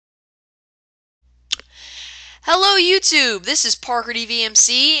Hello YouTube, this is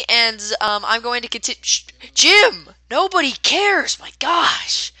ParkerdvMC, and I'm going to continue. Jim, nobody cares. My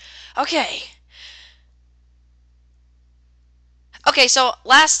gosh. Okay. Okay, so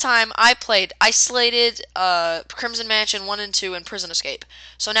last time I played Isolated, Crimson Mansion 1 and 2, and Prison Escape.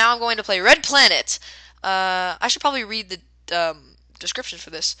 So now I'm going to play Red Planet. I should probably read the description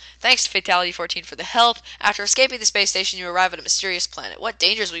for this. Thanks to Fatality 14 for the help. After escaping the space station, you arrive at a mysterious planet. What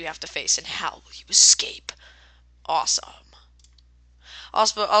dangers will you have to face, and how will you escape? Awesome.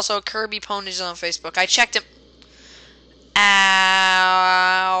 Also, Kirbypwnage is on Facebook. I checked him. Ow.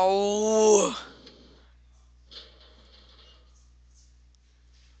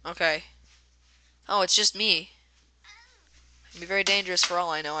 Okay. Oh, it's just me. It'd be very dangerous for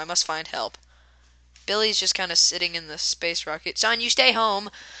all I know. I must find help. Billy's just kind of sitting in the space rocket. Son, you stay home.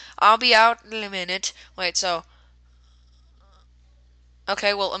 I'll be out in a minute. Wait, so...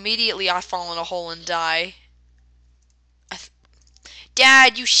 Okay, well, immediately I fall in a hole and die.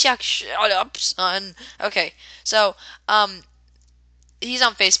 Dad, you suck. Shut up, son. Okay, so, he's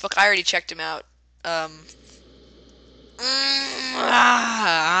on Facebook. I already checked him out. Ow.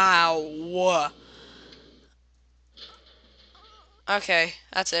 Okay,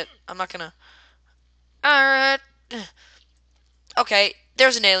 that's it. I'm not gonna... Alright. Okay,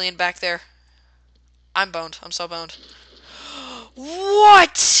 there's an alien back there. I'm boned. I'm so boned.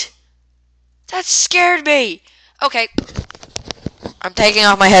 What? That scared me. Okay. I'm taking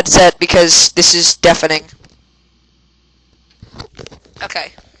off my headset because this is deafening.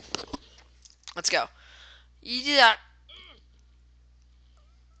 Okay. Let's go. Yeah.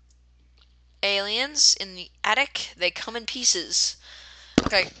 Aliens in the attic, they come in pieces.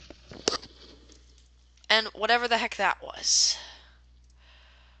 Okay. And whatever the heck that was.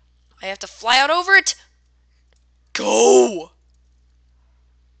 I have to fly out over it. Go!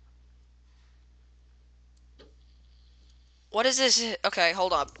 What is this? Okay,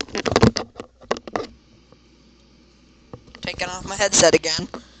 hold on. Taking off my headset again.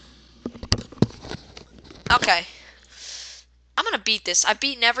 Okay. I'm gonna beat this. I've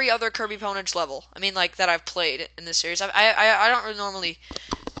beaten every other Kirbypwnage level. I mean, like, that I've played in this series. I don't really normally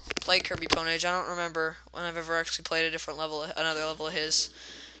play Kirbypwnage. I don't remember when I've ever actually played a different level, another level of his.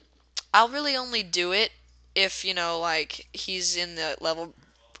 I'll really only do it if, you know, like, he's in the level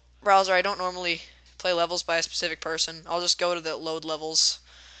browser. I don't normally play levels by a specific person. I'll just go to the load levels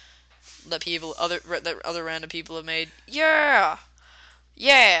that other random people have made. Yeah!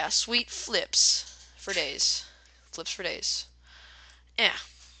 Yeah! Sweet flips for days. Flips for days. Yeah.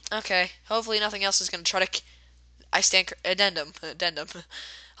 Okay. Hopefully nothing else is going to try to... I stand... Addendum.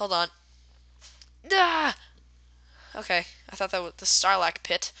 Hold on. Ah! Okay. I thought that was the Starlac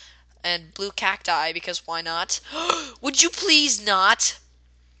Pit. And blue cacti, because why not? Would you please not?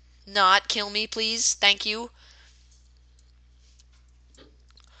 Not kill me, please? Thank you.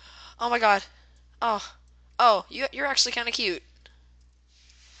 Oh my god. Oh. Oh, you're actually kind of cute.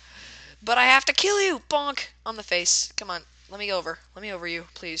 But I have to kill you! Bonk! On the face. Come on. Let me over. Let me over you,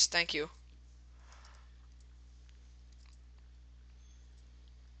 please. Thank you.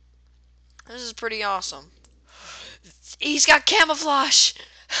 This is pretty awesome. He's got camouflage!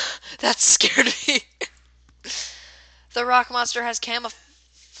 That scared me. The rock monster has camouflage.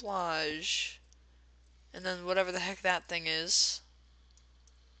 And then whatever the heck that thing is.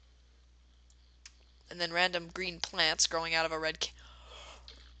 And then random green plants growing out of a red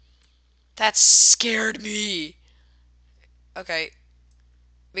That scared me. Okay.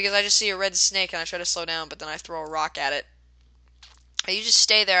 Because I just see a red snake and I try to slow down, but then I throw a rock at it. You just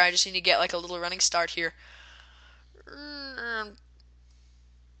stay there. I just need to get like a little running start here.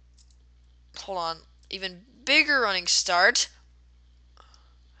 Hold on. Even bigger running start.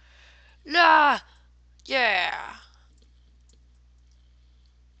 La! Yeah.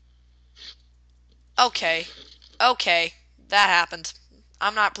 Okay. Okay. That happened.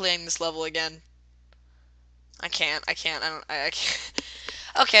 I'm not playing this level again. I can't. I can't.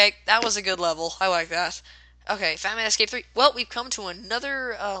 Okay, that was a good level. I like that. Okay, Fat Man Escape 3. Well, we've come to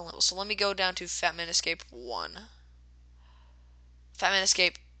another level, so let me go down to Fat Man Escape 1. Fat Man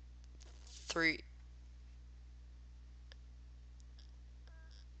Escape 3.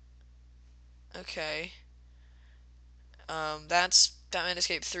 Okay. That's Fat Man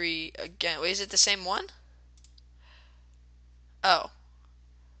Escape 3 again. Wait, is it the same one? Oh.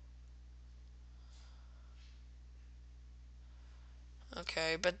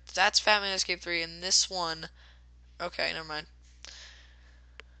 Okay, but that's Fat Man Escape 3, and this one... Okay, never mind.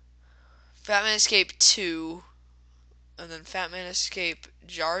 Fat Man Escape 2, and then Fat Man Escape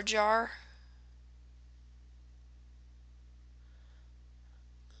Jar Jar.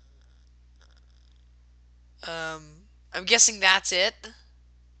 I'm guessing that's it.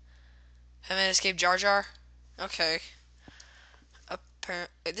 Fat Man Escape Jar Jar? Okay.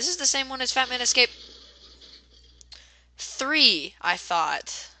 This is the same one as Fat Man Escape 3, I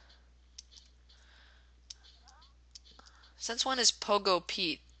thought. Since when is Pogo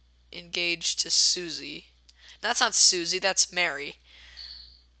Pete engaged to Susie? That's not Susie, that's Mary.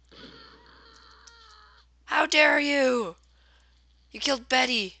 How dare you! You killed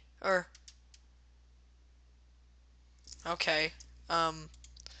Betty! Okay. I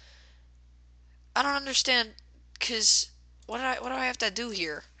don't understand, cause what do I have to do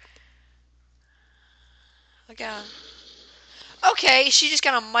here? Like, okay, she just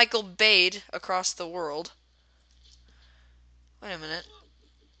got a Michael Bade across the world. Wait a minute.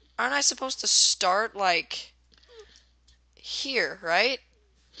 Aren't I supposed to start, like, here, right?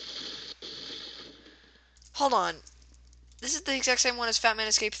 Hold on. This is the exact same one as Fat Man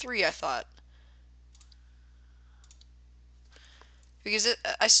Escape 3, I thought. Because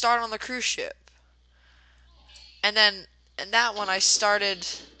I started on the cruise ship. And then, in that one, I started...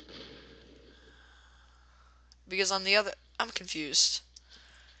 Because on the other... I'm confused.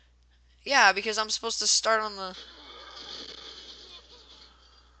 Yeah, because I'm supposed to start on the...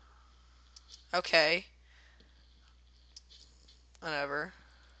 Okay. Whatever.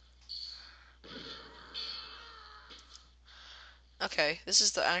 Okay, this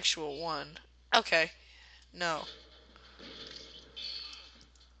is the actual one. Okay. No.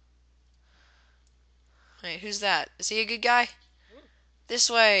 Wait, who's that? Is he a good guy? This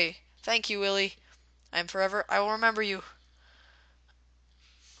way. Thank you, Willie. I will remember you.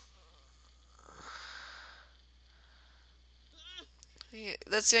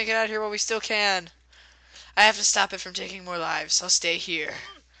 Let's get out of here while we still can. I have to stop it from taking more lives. I'll stay here.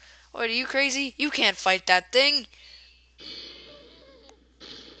 What, are you crazy? You can't fight that thing.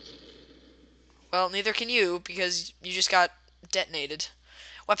 Well, neither can you, because you just got detonated.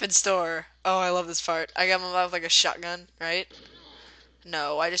 Weapon store. Oh, I love this part. I got him out with like a shotgun, right?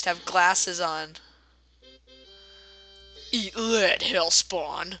 No, I just have glasses on. Eat lead,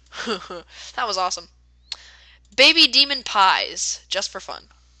 hellspawn. That was awesome. Baby demon pies, just for fun.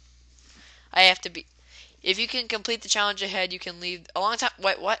 I have to be... If you can complete the challenge ahead, you can leave... A long time...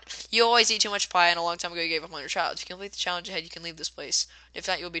 Wait, what? You always eat too much pie, and a long time ago you gave up on your child. If you complete the challenge ahead, you can leave this place. If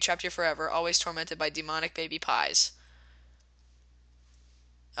not, you will be trapped here forever, always tormented by demonic baby pies.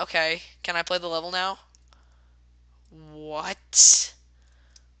 Okay, can I play the level now? What?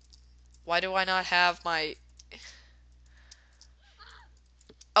 Why do I not have my...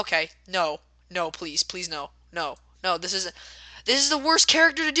 Okay, no. No, please. Please, no. No. No, this is the worst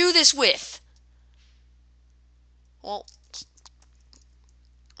character to do this with! Well...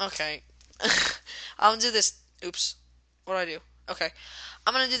 Okay. I'm gonna do this... Oops. What do I do? Okay.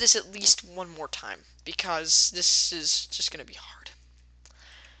 I'm gonna do this at least one more time, because this is just gonna be hard.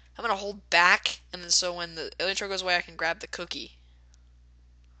 I'm gonna hold back, and then so when the intro goes away, I can grab the cookie.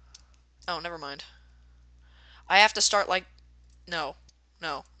 Oh, never mind. I have to start like... No.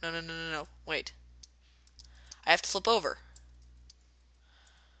 No. No, no, no, no, no. Wait. I have to flip over.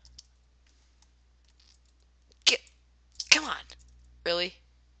 Come on. Really?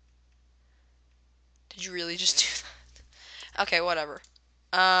 Did you really just do that? Okay, whatever.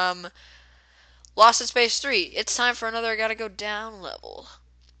 Lost in Space 3. It's time for another gotta go down level.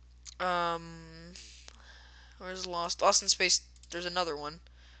 Where's Lost? Lost in Space... There's another one.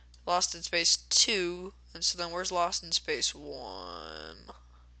 Lost in Space 2. And so then where's Lost in Space 1?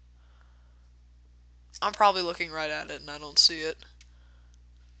 I'm probably looking right at it and I don't see it.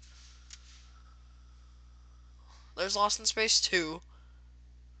 There's Lost in Space 2.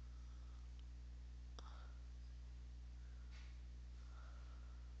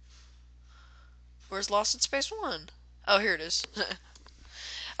 Where's Lost in Space 1? Oh, here it is.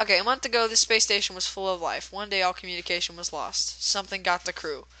 Okay, a month ago, this space station was full of life. One day, all communication was lost. Something got the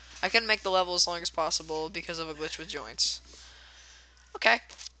crew. I couldn't make the level as long as possible because of a glitch with joints. Okay.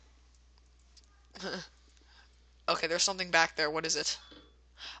 Okay, there's something back there. What is it?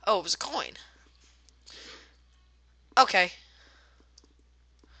 Oh, it was a coin. Okay.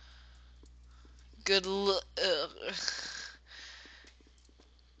 Good luck.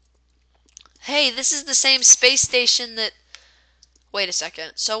 Hey, this is the same space station that... Wait a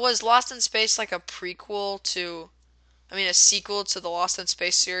second. So was Lost in Space like a prequel to... I mean, a sequel to the Lost in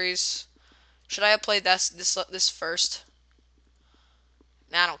Space series? Should I have played this first?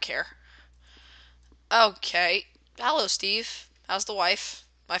 Nah, I don't care. Okay. Hello, Steve. How's the wife?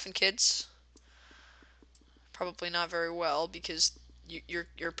 Wife and kids? Probably not very well because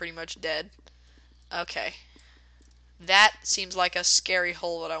you're pretty much dead. Okay. That seems like a scary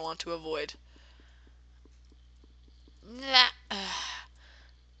hole that I want to avoid. That,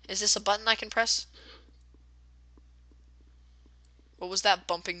 is this a button I can press? What was that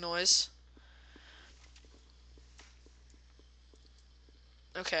bumping noise?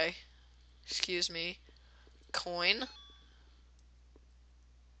 Okay. Excuse me. Coin.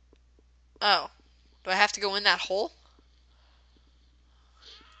 Oh. Do I have to go in that hole?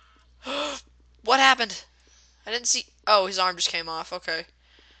 What happened? I didn't see. Oh, his arm just came off. Okay.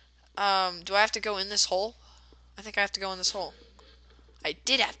 Do I have to go in this hole? I think I have to go in this hole. I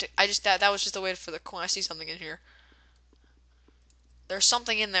did have to. I just that was just the way for the coin. I see something in here. There's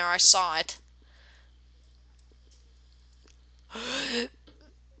something in there. I saw it.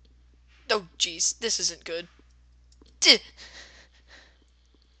 Oh, jeez. This isn't good.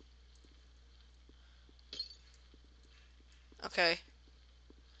 Okay.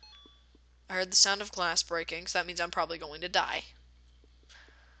 I heard the sound of glass breaking, so that means I'm probably going to die.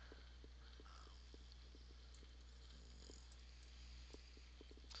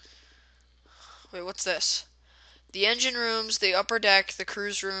 Wait, what's this? The engine rooms, the upper deck, the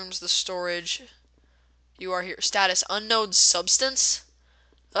cruise rooms, the storage. You are here. Status, unknown substance?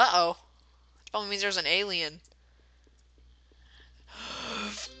 Uh-oh. That probably means there's an alien.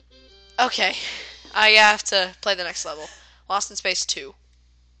 Okay. I have to play the next level. Lost in Space 2.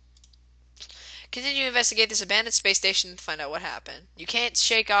 Continue to investigate this abandoned space station to find out what happened. You can't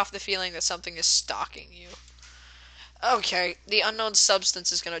shake off the feeling that something is stalking you. Okay, the unknown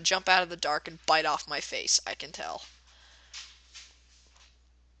substance is going to jump out of the dark and bite off my face, I can tell.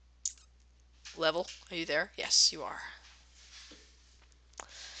 Level, are you there? Yes, you are.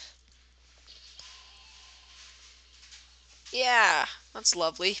 Yeah, that's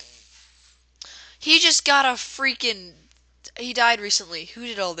lovely. He just got a freaking... He died recently. Who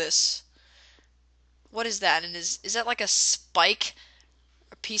did all this? What is that? And is that like a spike?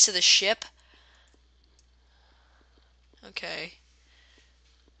 A piece of the ship? Okay.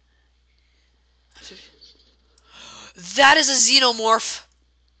 That is a xenomorph!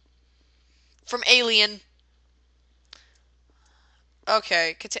 From Alien.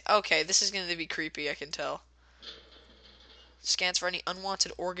 Okay, okay, this is going to be creepy, I can tell. Scans for any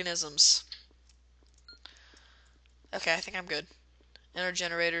unwanted organisms. Okay, I think I'm good. Enter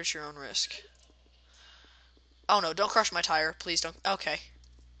generators, your own risk. Oh no, don't crush my tire. Please don't. Okay.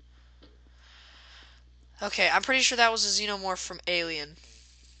 Okay, I'm pretty sure that was a xenomorph from Alien.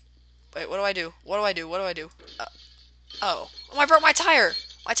 Wait, what do I do? What do I do? What do I do? Oh. Oh, I broke my tire!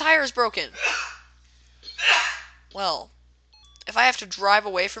 My tire is broken! Well, if I have to drive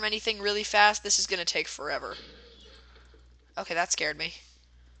away from anything really fast, this is gonna take forever. Okay, that scared me.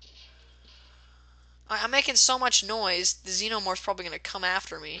 I'm making so much noise, the xenomorph's probably gonna come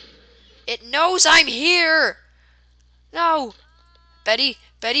after me. It knows I'm here! No! Betty,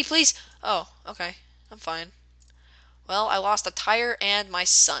 please! Oh, okay. I'm fine. Well, I lost a tire and my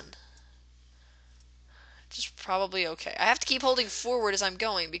son. Which is probably okay. I have to keep holding forward as I'm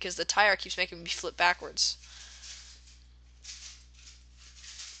going because the tire keeps making me flip backwards.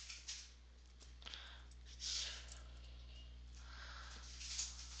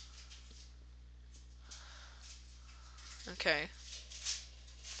 Okay.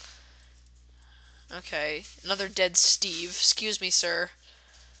 Okay. Another dead Steve. Excuse me, sir.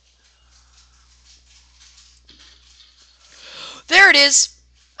 There it is!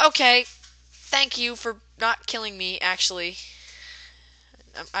 Okay. Thank you for not killing me, actually.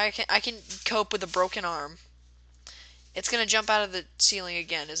 I can cope with a broken arm. It's gonna jump out of the ceiling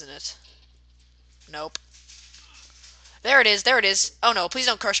again, isn't it? Nope. There it is, there it is. Oh no, please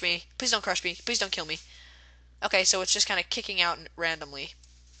don't crush me. Please don't crush me. Please don't kill me. Okay, so it's just kind of kicking out randomly.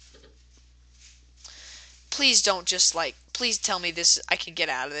 Please don't just like, please tell me this, I can get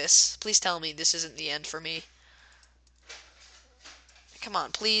out of this. Please tell me this isn't the end for me. Come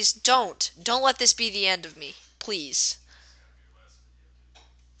on, please, don't. Don't let this be the end of me. Please.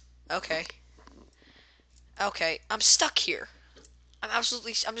 Okay. Okay, I'm stuck here. I'm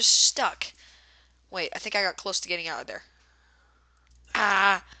just stuck. Wait, I think I got close to getting out of there.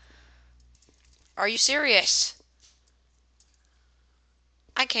 Ah! Are you serious?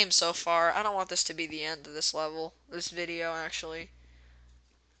 I came so far. I don't want this to be the end of this level. This video, actually.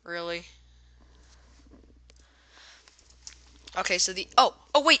 Really? Okay, so oh,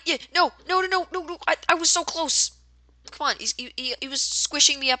 wait, yeah, no, I was so close. Come on, he was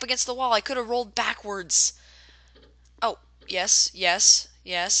squishing me up against the wall. I could have rolled backwards. Oh, yes,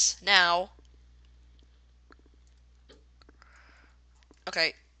 now.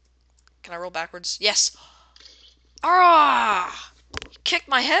 Okay, can I roll backwards? Yes. Ah! Kicked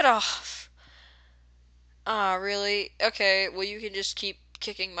my head off. Ah, really? Okay, well, you can just keep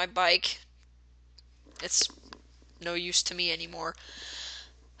kicking my bike. It's no use to me anymore.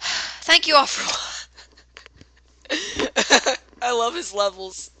 Thank you all for I love his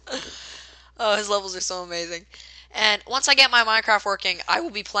levels. Oh, his levels are so amazing. And once I get my Minecraft working, I will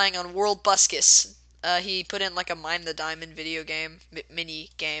be playing on World Buscus. He put in like a Mine the Diamond video game, mini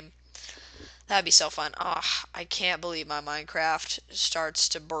game. That'd be so fun. Ah, I can't believe my Minecraft starts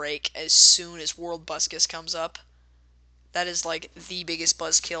to break as soon as World Buscus comes up. That is like the biggest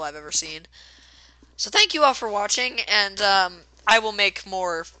buzzkill I've ever seen. So thank you all for watching, and I will make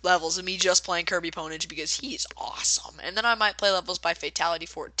more levels of me just playing Kirbypwnage because he's awesome. And then I might play levels by Fatality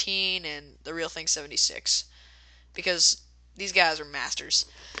 14 and The Real Thing 76 because these guys are masters.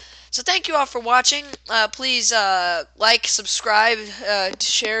 So thank you all for watching. Please like, subscribe,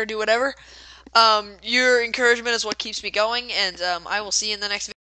 share, do whatever. Your encouragement is what keeps me going, and I will see you in the next video.